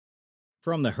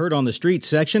From the Heard on the Street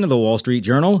section of the Wall Street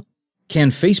Journal,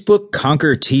 Can Facebook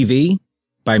Conquer TV?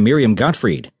 By Miriam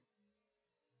Gottfried.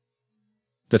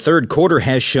 The third quarter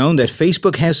has shown that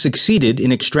Facebook has succeeded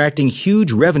in extracting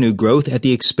huge revenue growth at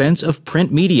the expense of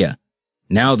print media.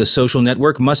 Now the social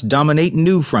network must dominate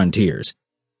new frontiers.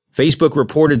 Facebook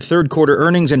reported third quarter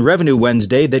earnings and revenue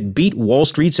Wednesday that beat Wall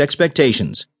Street's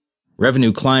expectations.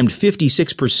 Revenue climbed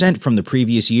 56% from the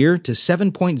previous year to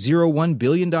 $7.01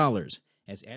 billion. As